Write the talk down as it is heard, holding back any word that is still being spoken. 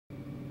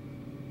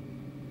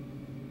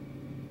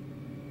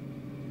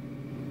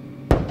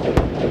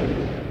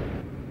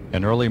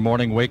An early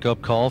morning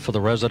wake-up call for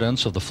the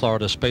residents of the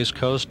Florida Space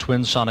Coast.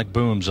 Twin sonic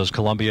booms as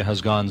Columbia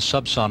has gone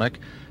subsonic.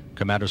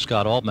 Commander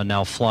Scott Altman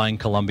now flying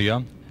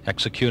Columbia,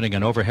 executing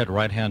an overhead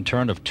right-hand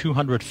turn of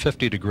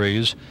 250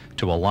 degrees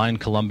to align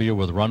Columbia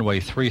with runway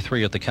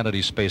 33 at the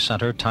Kennedy Space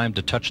Center. Time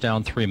to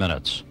touchdown 3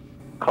 minutes.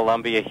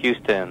 Columbia,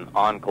 Houston,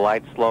 on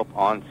glide slope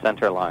on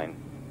center line.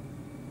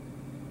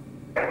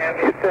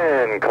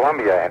 Houston,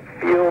 Columbia,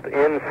 field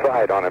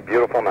inside on a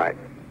beautiful night.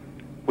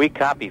 We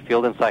copy,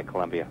 field inside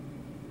Columbia.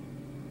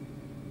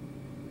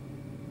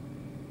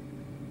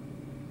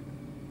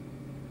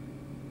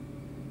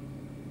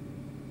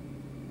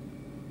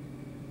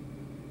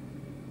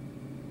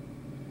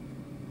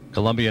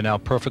 Columbia now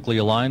perfectly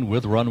aligned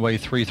with runway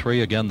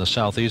 33. Again, the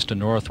southeast and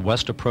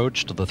northwest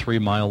approach to the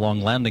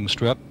 3-mile-long landing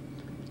strip.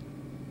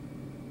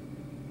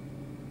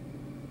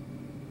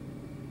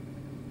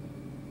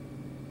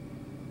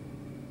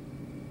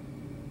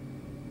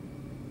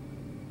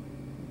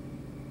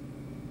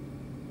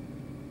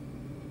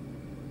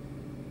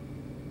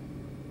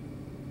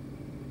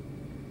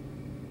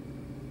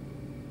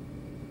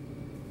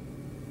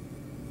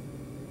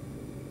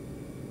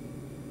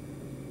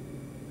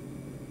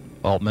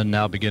 Altman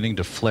now beginning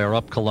to flare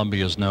up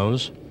Columbia's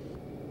nose.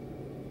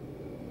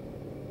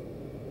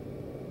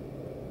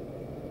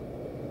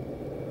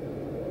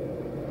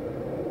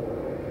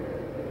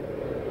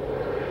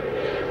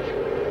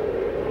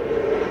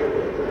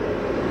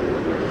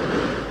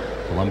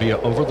 Columbia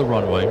over the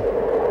runway,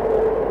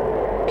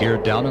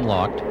 geared down and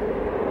locked.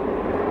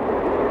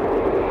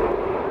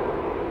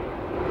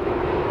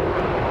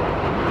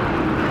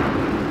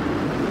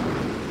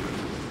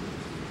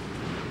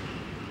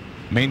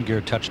 Main gear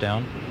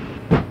touchdown.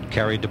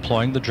 Carry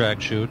deploying the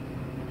drag chute.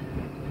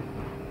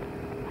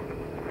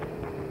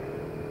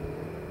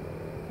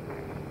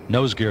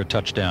 Nose gear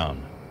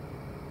touchdown.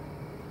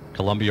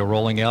 Columbia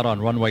rolling out on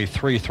runway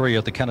 33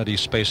 at the Kennedy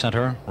Space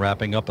Center,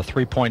 wrapping up a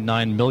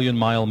 3.9 million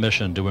mile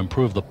mission to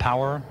improve the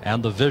power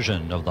and the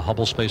vision of the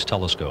Hubble Space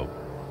Telescope.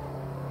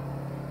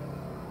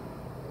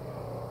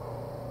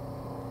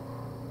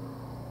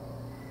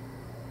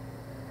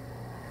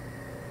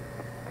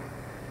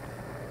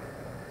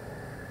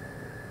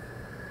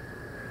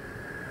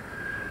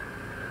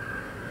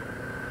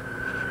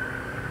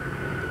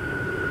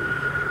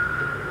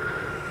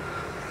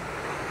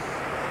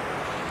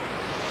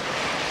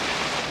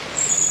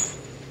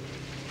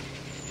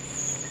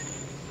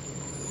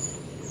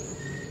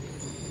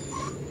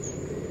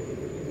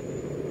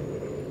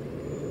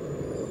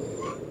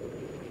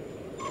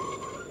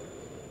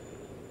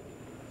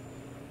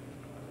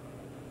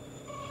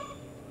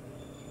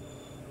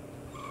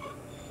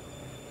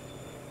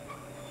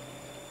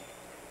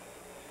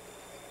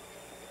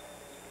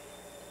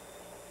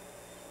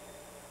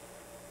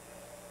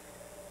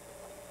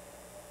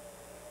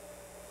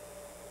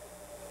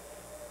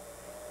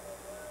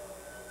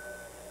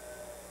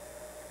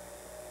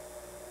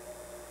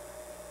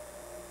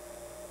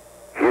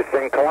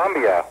 Houston,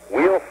 Columbia,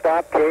 wheel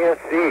stop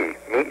KSC.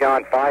 Meet you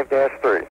on 5-3.